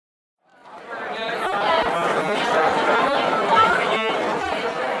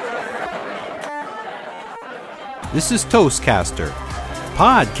This is Toastcaster,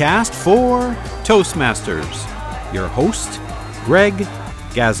 podcast for Toastmasters. Your host, Greg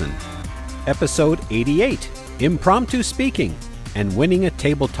Gazin. Episode 88, Impromptu Speaking and Winning a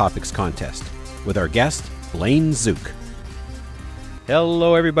Table Topics Contest, with our guest, Blaine Zook.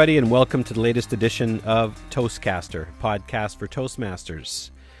 Hello, everybody, and welcome to the latest edition of Toastcaster, podcast for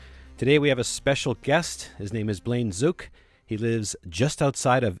Toastmasters. Today we have a special guest. His name is Blaine Zook. He lives just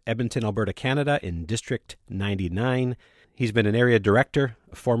outside of Edmonton, Alberta, Canada, in District 99. He's been an area director,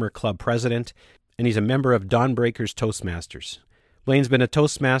 a former club president, and he's a member of Dawnbreakers Toastmasters. Blaine's been a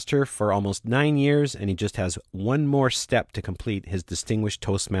Toastmaster for almost 9 years, and he just has one more step to complete his Distinguished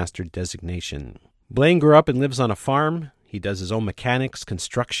Toastmaster designation. Blaine grew up and lives on a farm. He does his own mechanics,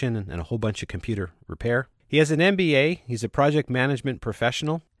 construction, and a whole bunch of computer repair. He has an MBA. He's a project management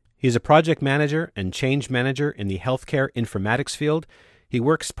professional. He's a project manager and change manager in the healthcare informatics field. He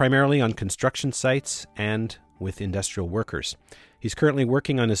works primarily on construction sites and with industrial workers. He's currently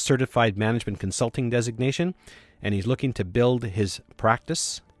working on his certified management consulting designation, and he's looking to build his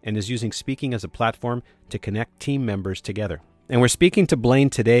practice and is using speaking as a platform to connect team members together. And we're speaking to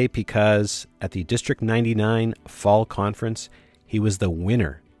Blaine today because at the District 99 Fall Conference, he was the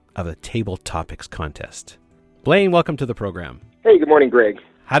winner of a Table Topics contest. Blaine, welcome to the program. Hey, good morning, Greg.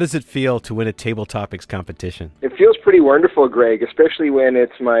 How does it feel to win a Table Topics competition? It feels pretty wonderful, Greg, especially when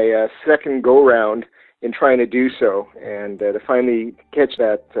it's my second go-round in trying to do so. And to finally catch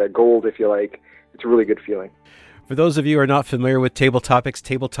that gold, if you like, it's a really good feeling. For those of you who are not familiar with Table Topics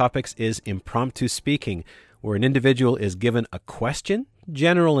is impromptu speaking, where an individual is given a question,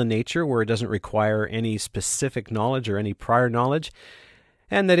 general in nature, where it doesn't require any specific knowledge or any prior knowledge,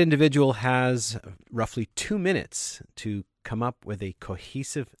 and that individual has roughly 2 minutes to come up with a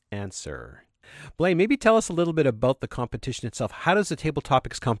cohesive answer. Blaine, maybe tell us a little bit about the competition itself. How does the Table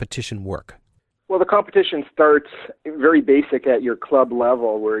Topics competition work? Well, the competition starts very basic at your club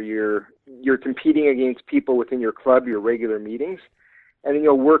level, where you're competing against people within your club, your regular meetings, and then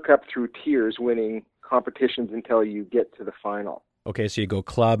you'll work up through tiers, winning competitions until you get to the final. Okay, so you go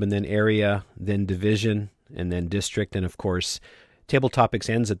club and then area, then division, and then district, and of course, Table Topics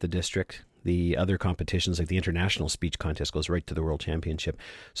ends at the district. The other competitions, like the International Speech Contest, goes right to the World Championship.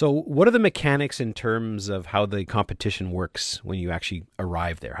 So what are the mechanics in terms of how the competition works when you actually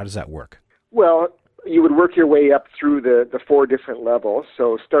arrive there? How does that work? Well, you would work your way up through the 4 different levels.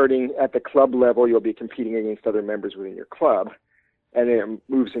 So starting at the club level, you'll be competing against other members within your club, and then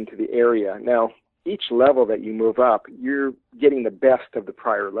it moves into the area. Now, each level that you move up, you're getting the best of the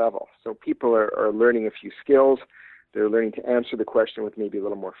prior level. So people are learning a few skills. They're learning to answer the question with maybe a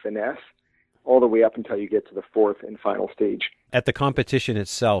little more finesse, all the way up until you get to the 4th and final stage. At the competition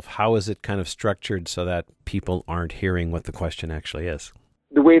itself, how is it kind of structured so that people aren't hearing what the question actually is?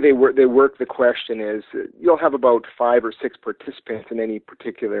 The way they work the question is you'll have about 5 or 6 participants in any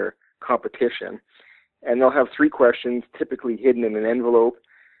particular competition, and they'll have 3 questions typically hidden in an envelope.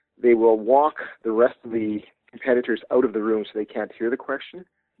 They will walk the rest of the competitors out of the room so they can't hear the question.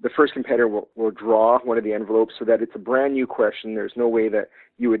 The first competitor will draw one of the envelopes so that it's a brand new question. There's no way that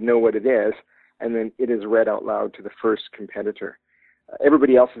you would know what it is, and then it is read out loud to the first competitor.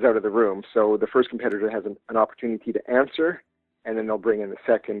 Everybody else is out of the room, so the first competitor has an opportunity to answer, and then they'll bring in the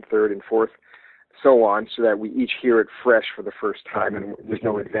second, third, and fourth, so on, so that we each hear it fresh for the first time, and there's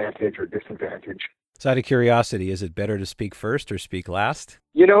no advantage or disadvantage. So out of curiosity, is it better to speak first or speak last?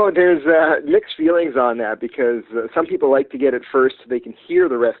 You know, there's mixed feelings on that, because some people like to get it first so they can hear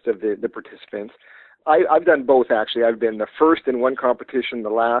the rest of the participants. I've done both, actually. I've been the first in one competition,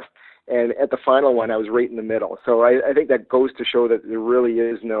 the last, and at the final one, I was right in the middle. So I think that goes to show that there really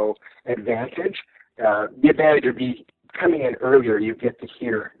is no advantage. The advantage would be coming in earlier, you get to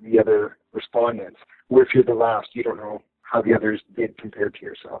hear the other respondents, where if you're the last, you don't know how the others did compared to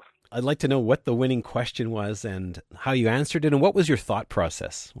yourself. I'd like to know what the winning question was and how you answered it, and what was your thought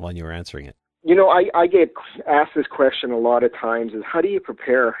process while you were answering it? You know, I get asked this question a lot of times, is how do you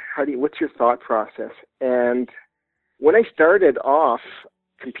prepare? What's your thought process? And when I started off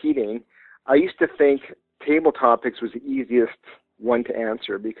competing, I used to think Table Topics was the easiest one to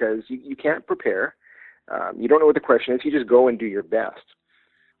answer, because you can't prepare. You don't know what the question is. You just go and do your best.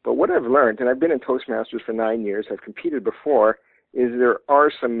 But what I've learned, and I've been in Toastmasters for 9 years, I've competed before, is there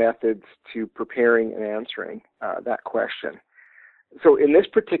are some methods to preparing and answering that question. So in this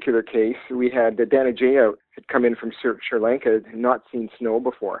particular case, we had Danajaya had come in from Sri Lanka, had not seen snow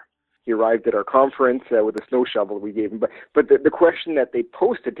before. He arrived at our conference with a snow shovel we gave him. But the question that they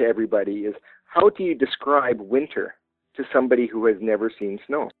posted to everybody is, how do you describe winter to somebody who has never seen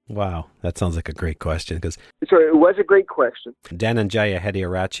snow? Wow, that sounds like a great question. So it was a great question. Danajaya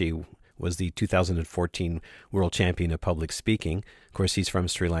Hediarachi was the 2014 world champion of public speaking. Of course, he's from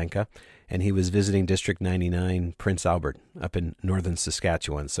Sri Lanka, and he was visiting District 99, Prince Albert, up in northern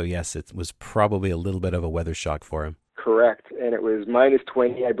Saskatchewan. So yes, it was probably a little bit of a weather shock for him. Correct. And it was minus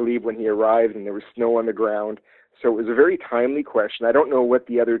 20, I believe, when he arrived, and there was snow on the ground. So it was a very timely question. I don't know what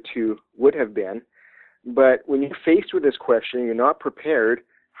the other two would have been, but when you're faced with this question, you're not prepared,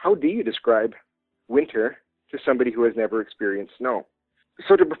 how do you describe winter to somebody who has never experienced snow?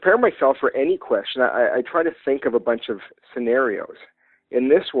 So to prepare myself for any question, I try to think of a bunch of scenarios. In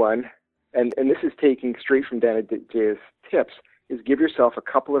this one, and this is taking straight from Dana Jay's tips, is give yourself a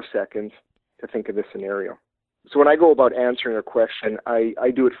couple of seconds to think of the scenario. So when I go about answering a question,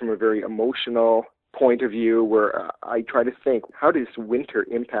 I do it from a very emotional point of view where I try to think, how does winter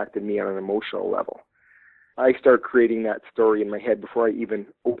impacted me on an emotional level? I start creating that story in my head before I even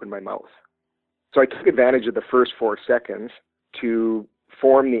open my mouth. So I took advantage of the first 4 seconds to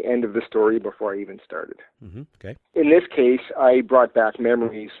form the end of the story before I even started. Mm-hmm. Okay. In this case, I brought back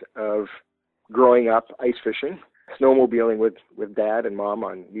memories of growing up ice fishing, snowmobiling with Dad and Mom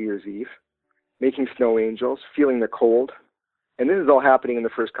on New Year's Eve, making snow angels, feeling the cold. And this is all happening in the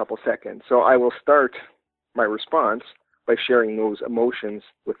first couple seconds. So I will start my response by sharing those emotions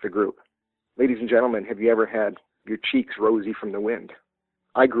with the group. Ladies and gentlemen, have you ever had your cheeks rosy from the wind?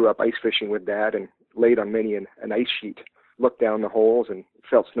 I grew up ice fishing with Dad and laid on many an ice sheet, looked down the holes and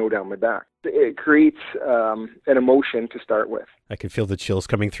felt snow down my back. It creates an emotion to start with. I can feel the chills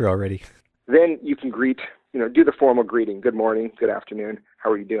coming through already. Then you can do the formal greeting. Good morning, good afternoon,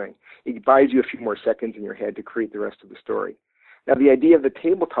 how are you doing? It buys you a few more seconds in your head to create the rest of the story. Now, the idea of the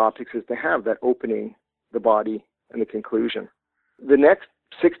table topics is to have that opening, the body, and the conclusion. The next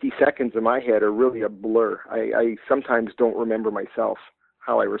 60 seconds in my head are really a blur. I sometimes don't remember myself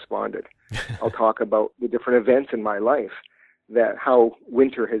how I responded. I'll talk about the different events in my life, how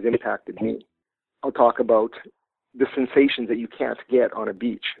winter has impacted me. I'll talk about the sensations that you can't get on a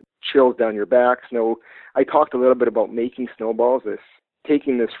beach. Chills down your back, snow. I talked a little bit about making snowballs,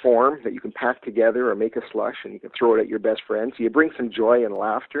 taking this form that you can pack together or make a slush and you can throw it at your best friend. So you bring some joy and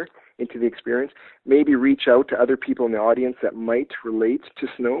laughter into the experience. Maybe reach out to other people in the audience that might relate to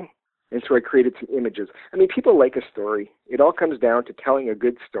snow. And so I created some images. I mean, people like a story. It all comes down to telling a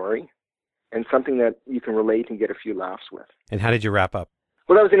good story and something that you can relate and get a few laughs with. And how did you wrap up?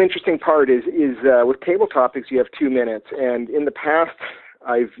 Well, that was an interesting part is with table topics, you have 2 minutes. And in the past,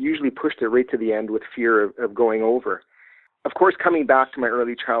 I've usually pushed it right to the end with fear of going over. Of course, coming back to my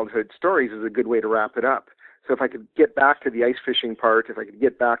early childhood stories is a good way to wrap it up. So if I could get back to the ice fishing part, if I could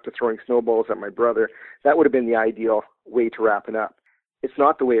get back to throwing snowballs at my brother, that would have been the ideal way to wrap it up. It's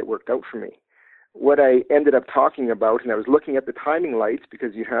not the way it worked out for me. What I ended up talking about, and I was looking at the timing lights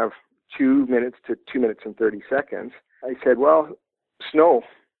because you have 2 minutes to 2 minutes and 30 seconds. I said, well, snow,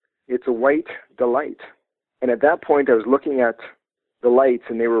 it's a white delight. And at that point, I was looking at the lights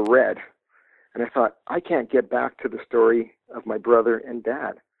and they were red. And I thought, I can't get back to the story of my brother and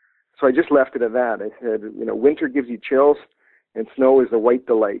Dad. So I just left it at that. I said, winter gives you chills and snow is a white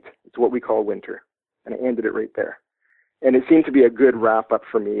delight. It's what we call winter. And I ended it right there. And it seemed to be a good wrap up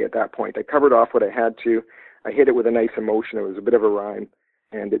for me at that point. I covered off what I had to. I hit it with a nice emotion. It was a bit of a rhyme,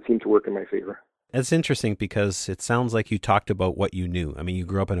 and it seemed to work in my favor. It's interesting because it sounds like you talked about what you knew. I mean, you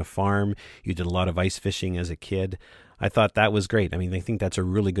grew up on a farm. You did a lot of ice fishing as a kid. I thought that was great. I mean, I think that's a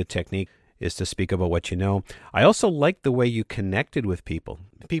really good technique, is to speak about what you know. I also like the way you connected with people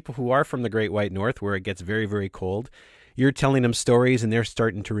who are from the Great White North, where it gets very, very cold. You're telling them stories and they're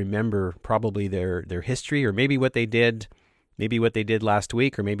starting to remember probably their history, or maybe what they did last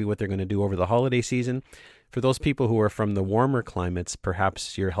week, or maybe what they're going to do over the holiday season. For those people who are from the warmer climates,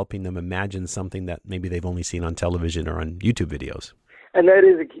 perhaps you're helping them imagine something that maybe they've only seen on television or on YouTube videos. And that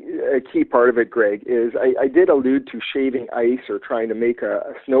is a key part of it, Greg, is I did allude to shaving ice or trying to make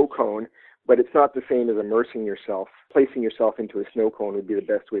a snow cone, but it's not the same as immersing yourself. Placing yourself into a snow cone would be the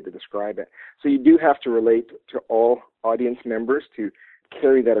best way to describe it. So you do have to relate to all audience members to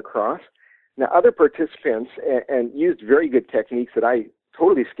carry that across. Now, other participants and used very good techniques that I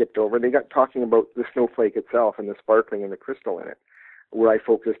totally skipped over. They got talking about the snowflake itself and the sparkling and the crystal in it, where I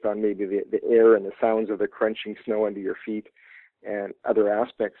focused on maybe the air and the sounds of the crunching snow under your feet and other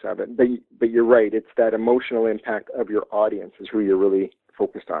aspects of it. But you're right, it's that emotional impact of your audience is who you're really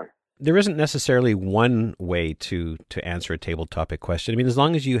focused on. There isn't necessarily one way to answer a table topic question. I mean, as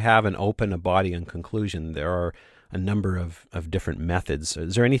long as you have a body and conclusion, there are a number of different methods.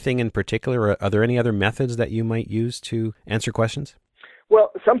 Is there anything in particular, or are there any other methods that you might use to answer questions?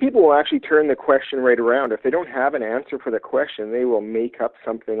 Well, some people will actually turn the question right around. If they don't have an answer for the question, they will make up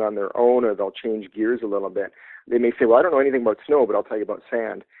something on their own, or they'll change gears a little bit. They may say, well, I don't know anything about snow, but I'll tell you about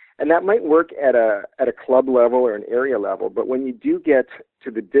sand. And that might work at a club level or an area level, but when you do get to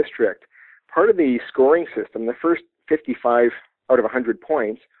the district, part of the scoring system, the first 55 out of 100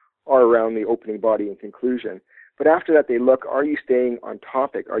 points are around the opening, body, and conclusion. But after that, they look, are you staying on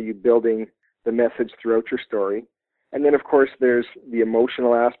topic? Are you building the message throughout your story? And then, of course, there's the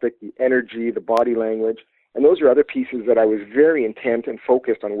emotional aspect, the energy, the body language. And those are other pieces that I was very intent and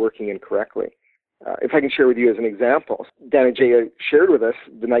focused on working in correctly. If I can share with you as an example, Dana Jay shared with us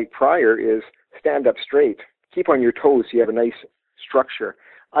the night prior is stand up straight. Keep on your toes so you have a nice structure.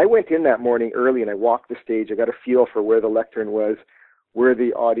 I went in that morning early and I walked the stage. I got a feel for where the lectern was, where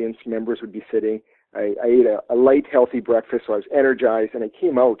the audience members would be sitting. I ate a light, healthy breakfast, so I was energized, and I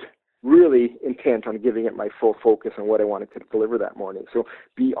came out really intent on giving it my full focus on what I wanted to deliver that morning. So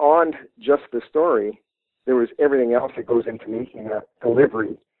beyond just the story, there was everything else that goes into making that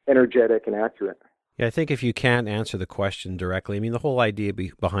delivery energetic and accurate. Yeah, I think if you can't answer the question directly, I mean, the whole idea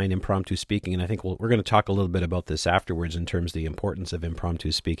behind impromptu speaking, and I think we're going to talk a little bit about this afterwards in terms of the importance of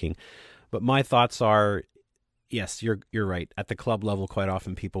impromptu speaking. But my thoughts are, yes, you're right. At the club level, quite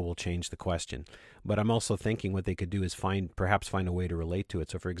often people will change the question. But I'm also thinking what they could do is perhaps find a way to relate to it.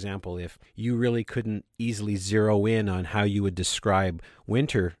 So, for example, if you really couldn't easily zero in on how you would describe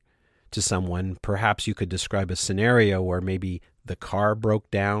winter to someone, perhaps you could describe a scenario where maybe the car broke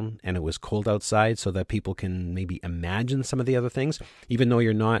down and it was cold outside so that people can maybe imagine some of the other things. Even though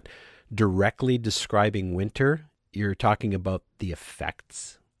you're not directly describing winter, you're talking about the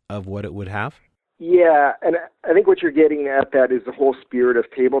effects of what it would have. Yeah, and I think what you're getting at that is the whole spirit of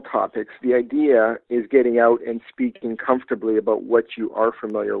table topics. The idea is getting out and speaking comfortably about what you are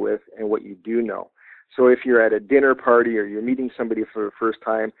familiar with and what you do know. So if you're at a dinner party or you're meeting somebody for the first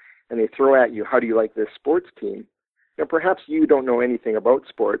time and they throw at you, how do you like this sports team? Now, perhaps you don't know anything about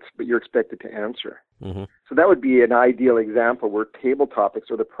sports, but you're expected to answer. Mm-hmm. So that would be an ideal example where table topics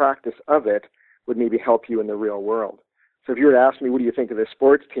or the practice of it would maybe help you in the real world. So if you were to ask me, what do you think of this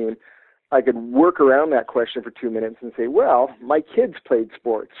sports team? I could work around that question for 2 minutes and say, well, my kids played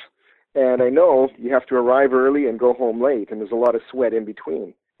sports, and I know you have to arrive early and go home late, and there's a lot of sweat in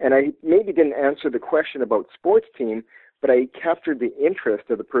between. And I maybe didn't answer the question about sports team, but I captured the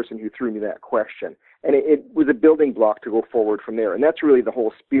interest of the person who threw me that question. And it was a building block to go forward from there. And that's really the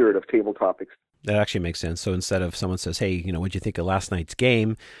whole spirit of table topics. That actually makes sense. So instead of someone says, hey, what'd you think of last night's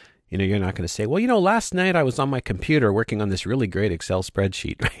game? You're not going to say, well, last night I was on my computer working on this really great Excel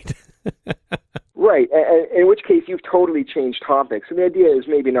spreadsheet, right? Right, in which case you've totally changed topics. And the idea is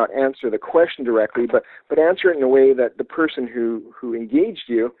maybe not answer the question directly, but answer it in a way that the person who engaged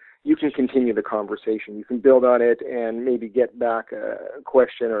you can continue the conversation. You can build on it and maybe get back a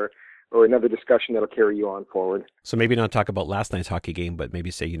question or another discussion that'll carry you on forward. So maybe not talk about last night's hockey game, but maybe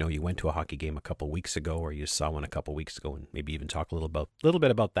say, you went to a hockey game a couple of weeks ago, or you saw one a couple of weeks ago, and maybe even talk a little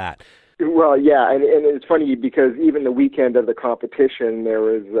bit about that. Well, yeah, and it's funny because even the weekend of the competition, there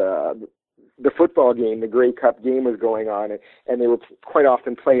was the football game, the Grey Cup game was going on, and they would quite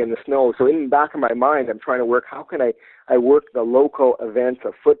often play in the snow. So in the back of my mind, I'm trying to work, how can I work the local events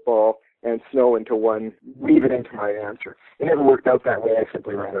of football and snow into one, weave it into my answer. It never worked out that way. I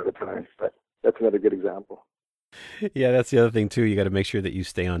simply ran out of time, but that's another good example. Yeah, that's the other thing too. You got to make sure that you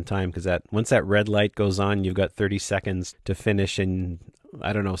stay on time, because once that red light goes on, you've got 30 seconds to finish. And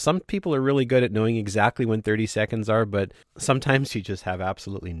I don't know, some people are really good at knowing exactly when 30 seconds are, but sometimes you just have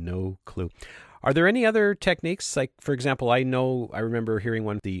absolutely no clue. Are there any other techniques? Like, for example, I remember hearing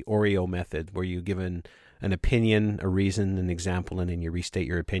one, the Oreo method, where you give an opinion, a reason, an example, and then you restate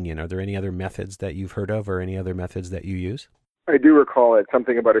your opinion. Are there any other methods that you've heard of, or any other methods that you use? I do recall it,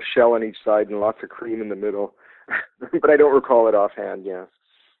 something about a shell on each side and lots of cream in the middle, but I don't recall it offhand, yes.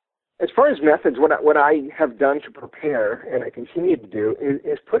 As far as methods, what I have done to prepare, and I continue to do,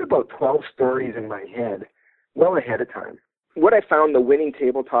 is put about 12 stories in my head well ahead of time. What I found, the winning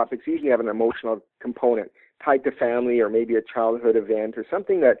table topics usually have an emotional component tied to family or maybe a childhood event or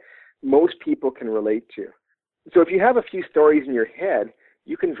something that most people can relate to. So if you have a few stories in your head,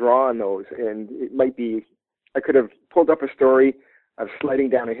 you can draw on those. And it might be, I could have pulled up a story of sliding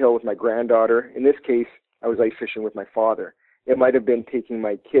down a hill with my granddaughter. In this case, I was ice fishing with my father. It might have been taking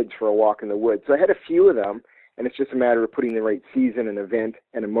my kids for a walk in the woods. So I had a few of them, and it's just a matter of putting the right season and event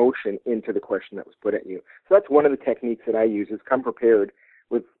and emotion into the question that was put at you. So that's one of the techniques that I use, is come prepared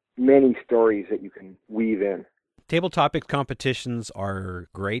with many stories that you can weave in. Table topic competitions are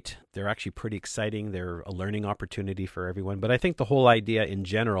great. They're actually pretty exciting. They're a learning opportunity for everyone. But I think the whole idea in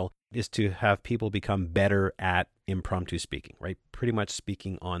general is to have people become better at impromptu speaking, right? Pretty much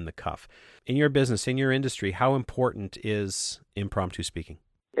speaking on the cuff. In your business, in your industry, how important is impromptu speaking?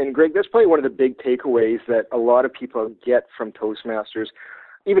 And Greg, that's probably one of the big takeaways that a lot of people get from Toastmasters.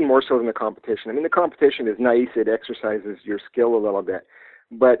 even more so than the competition. I mean, the competition is nice. It exercises your skill a little bit.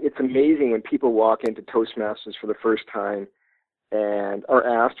 But it's amazing when people walk into Toastmasters for the first time and are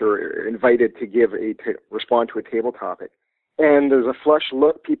asked or invited to respond to a table topic. And there's a flush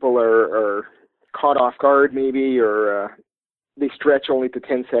look. People are caught off guard maybe, or they stretch only to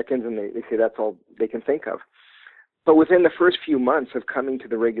 10 seconds and they say that's all they can think of. But within the first few months of coming to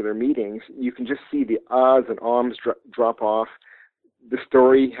the regular meetings, you can just see the ahs and ums drop off. The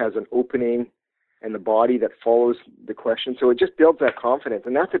story has an opening and the body that follows the question. So it just builds that confidence.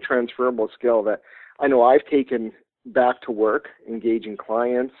 And that's a transferable skill that I know I've taken back to work, engaging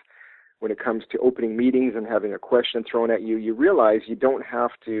clients. When it comes to opening meetings and having a question thrown at you, you realize you don't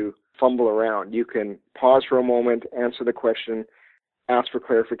have to fumble around. You can pause for a moment, answer the question, ask for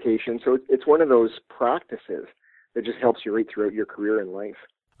clarification. So it's one of those practices that just helps you right throughout your career in life.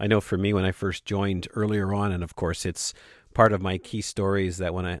 I know for me, when I first joined earlier on, and of course it's part of my key stories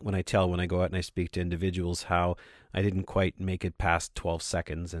that when I go out and I speak to individuals, how I didn't quite make it past 12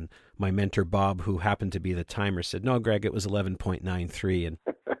 seconds. And my mentor, Bob, who happened to be the timer, said, "No, Greg, it was 11.93. And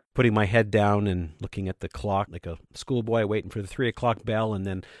putting my head down and looking at the clock like a schoolboy waiting for the 3 o'clock bell. And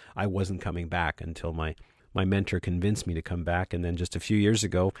then I wasn't coming back until my mentor convinced me to come back. And then just a few years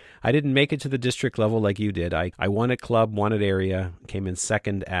ago, I didn't make it to the district level like you did. I won at club, won at area, came in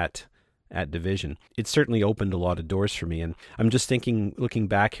second at division. It certainly opened a lot of doors for me. And I'm just thinking, looking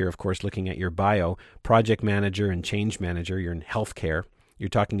back here, of course, looking at your bio, project manager and change manager, you're in healthcare. You're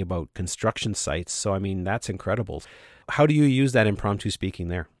talking about construction sites. So, I mean, that's incredible. How do you use that impromptu speaking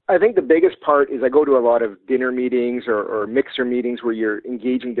there? I think the biggest part is I go to a lot of dinner meetings or mixer meetings where you're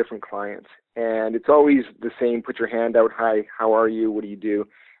engaging different clients. And it's always the same, put your hand out, hi, how are you, what do you do?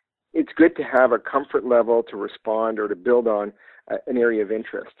 It's good to have a comfort level to respond or to build on an area of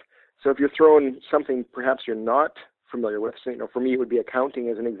interest. So if you're throwing something perhaps you're not familiar with, so, for me it would be accounting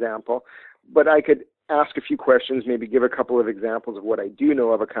as an example, but I could ask a few questions, maybe give a couple of examples of what I do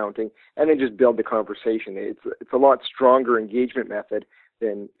know of accounting, and then just build the conversation. It's a lot stronger engagement method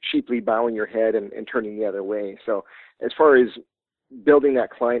than sheeply bowing your head and turning the other way. So as far as building that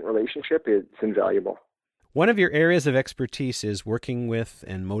client relationship, it's invaluable. One of your areas of expertise is working with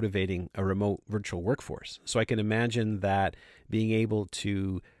and motivating a remote virtual workforce. So I can imagine that being able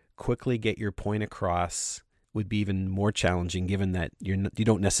to quickly get your point across would be even more challenging, given that you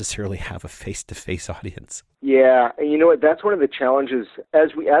don't necessarily have a face-to-face audience. Yeah, and you know what? That's one of the challenges. As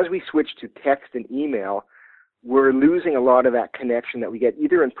we switch to text and email, we're losing a lot of that connection that we get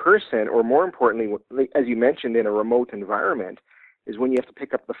either in person or, more importantly, as you mentioned, in a remote environment, is when you have to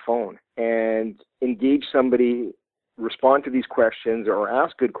pick up the phone and engage somebody, respond to these questions or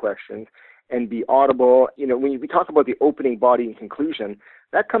ask good questions and be audible. When we talk about the opening, body, and conclusion,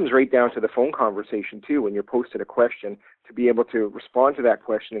 that comes right down to the phone conversation too, when you're posted a question, to be able to respond to that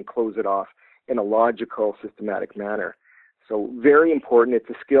question and close it off in a logical, systematic manner. So very important. It's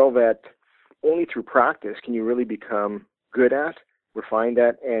a skill that only through practice can you really become good at, refined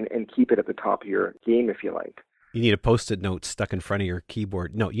at, and keep it at the top of your game, if you like. You need a Post-it note stuck in front of your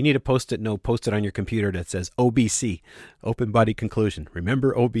keyboard. No, you need a Post-it note posted on your computer that says OBC, Open Body Conclusion.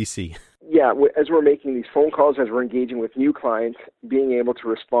 Remember OBC. Yeah, as we're making these phone calls, as we're engaging with new clients, being able to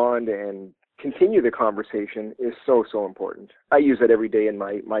respond and continue the conversation is so, so important. I use it every day in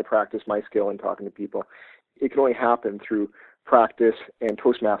my practice, my skill in talking to people. It can only happen through practice, and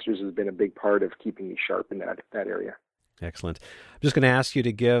Toastmasters has been a big part of keeping me sharp in that area. Excellent. I'm just going to ask you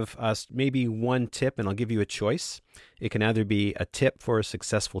to give us maybe one tip, and I'll give you a choice. It can either be a tip for a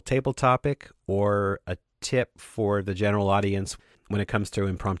successful table topic or a tip for the general audience when it comes to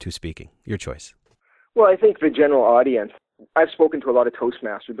impromptu speaking. Your choice. Well, I think the general audience, I've spoken to a lot of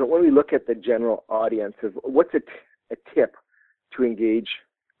Toastmasters, but when we look at the general audience of what's a tip to engage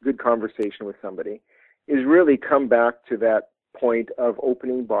good conversation with somebody, is really come back to that point of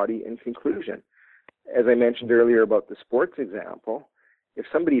opening, body, and conclusion. As I mentioned earlier about the sports example, if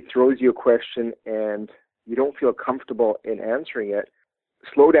somebody throws you a question and you don't feel comfortable in answering it,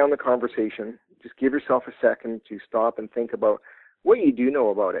 slow down the conversation. Just give yourself a second to stop and think about what you do know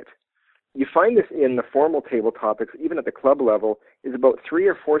about it. You find this in the formal table topics, even at the club level, is about 3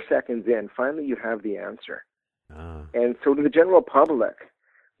 or 4 seconds in, finally you have the answer. And so to the general public,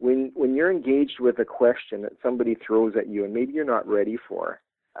 when you're engaged with a question that somebody throws at you and maybe you're not ready for,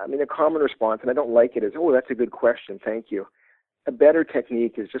 a common response, and I don't like it, is, oh, that's a good question, thank you. A better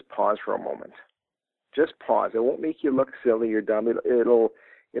technique is just pause for a moment. Just pause. It won't make you look silly or dumb. It'll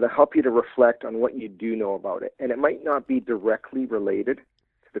help you to reflect on what you do know about it. And it might not be directly related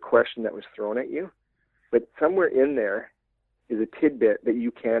to the question that was thrown at you, but somewhere in there is a tidbit that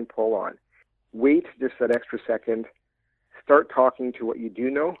you can pull on. Wait just that extra second, Start talking to what you do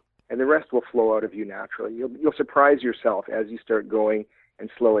know, and the rest will flow out of you naturally. You'll surprise yourself as you start going and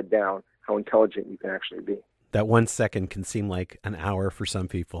slow it down, how intelligent you can actually be. That 1 second can seem like an hour for some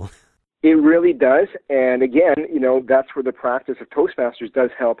people. It really does. And again, that's where the practice of Toastmasters does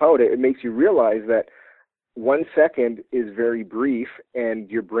help out. It makes you realize that 1 second is very brief and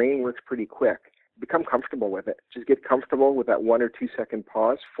your brain works pretty quick. Become comfortable with it. Just get comfortable with that 1 or 2 second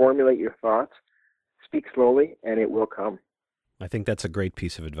pause, formulate your thoughts, speak slowly, and it will come. I think that's a great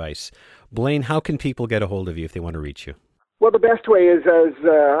piece of advice. Blaine, how can people get a hold of you if they want to reach you? Well, the best way is, as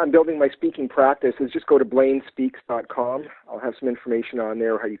I'm building my speaking practice, is just go to blainespeaks.com. I'll have some information on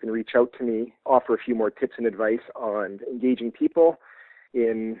there how you can reach out to me, offer a few more tips and advice on engaging people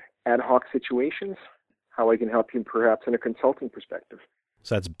in ad hoc situations, how I can help you perhaps in a consulting perspective.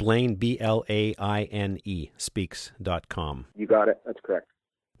 So that's Blaine, Blaine, speaks.com. You got it. That's correct.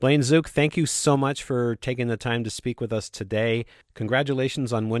 Blaine Zook, thank you so much for taking the time to speak with us today.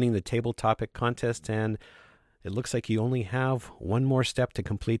 Congratulations on winning the Table Topic contest, and it looks like you only have one more step to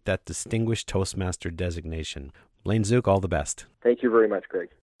complete that Distinguished Toastmaster designation. Blaine Zook, all the best. Thank you very much, Greg.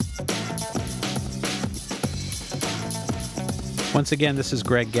 Once again, this is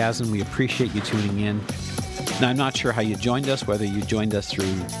Greg Gazin. We appreciate you tuning in. Now, I'm not sure how you joined us, whether you joined us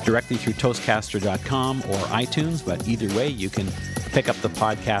directly through Toastcaster.com or iTunes, but either way, you can pick up the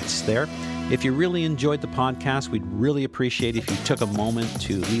podcasts there. If you really enjoyed the podcast, we'd really appreciate if you took a moment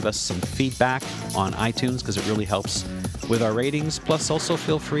to leave us some feedback on iTunes, because it really helps with our ratings. Plus, also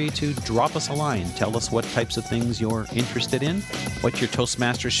feel free to drop us a line. Tell us what types of things you're interested in, what your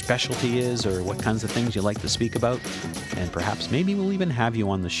Toastmaster specialty is, or what kinds of things you like to speak about. And perhaps maybe we'll even have you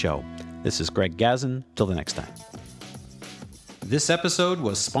on the show. This is Greg Gazin. Till the next time. This episode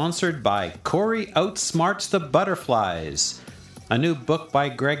was sponsored by Corey Outsmarts the Butterflies, a new book by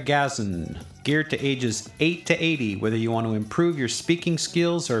Greg Gazin, geared to ages 8 to 80. Whether you want to improve your speaking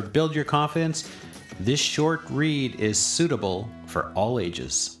skills or build your confidence, this short read is suitable for all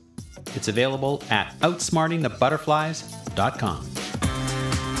ages. It's available at outsmartingthebutterflies.com.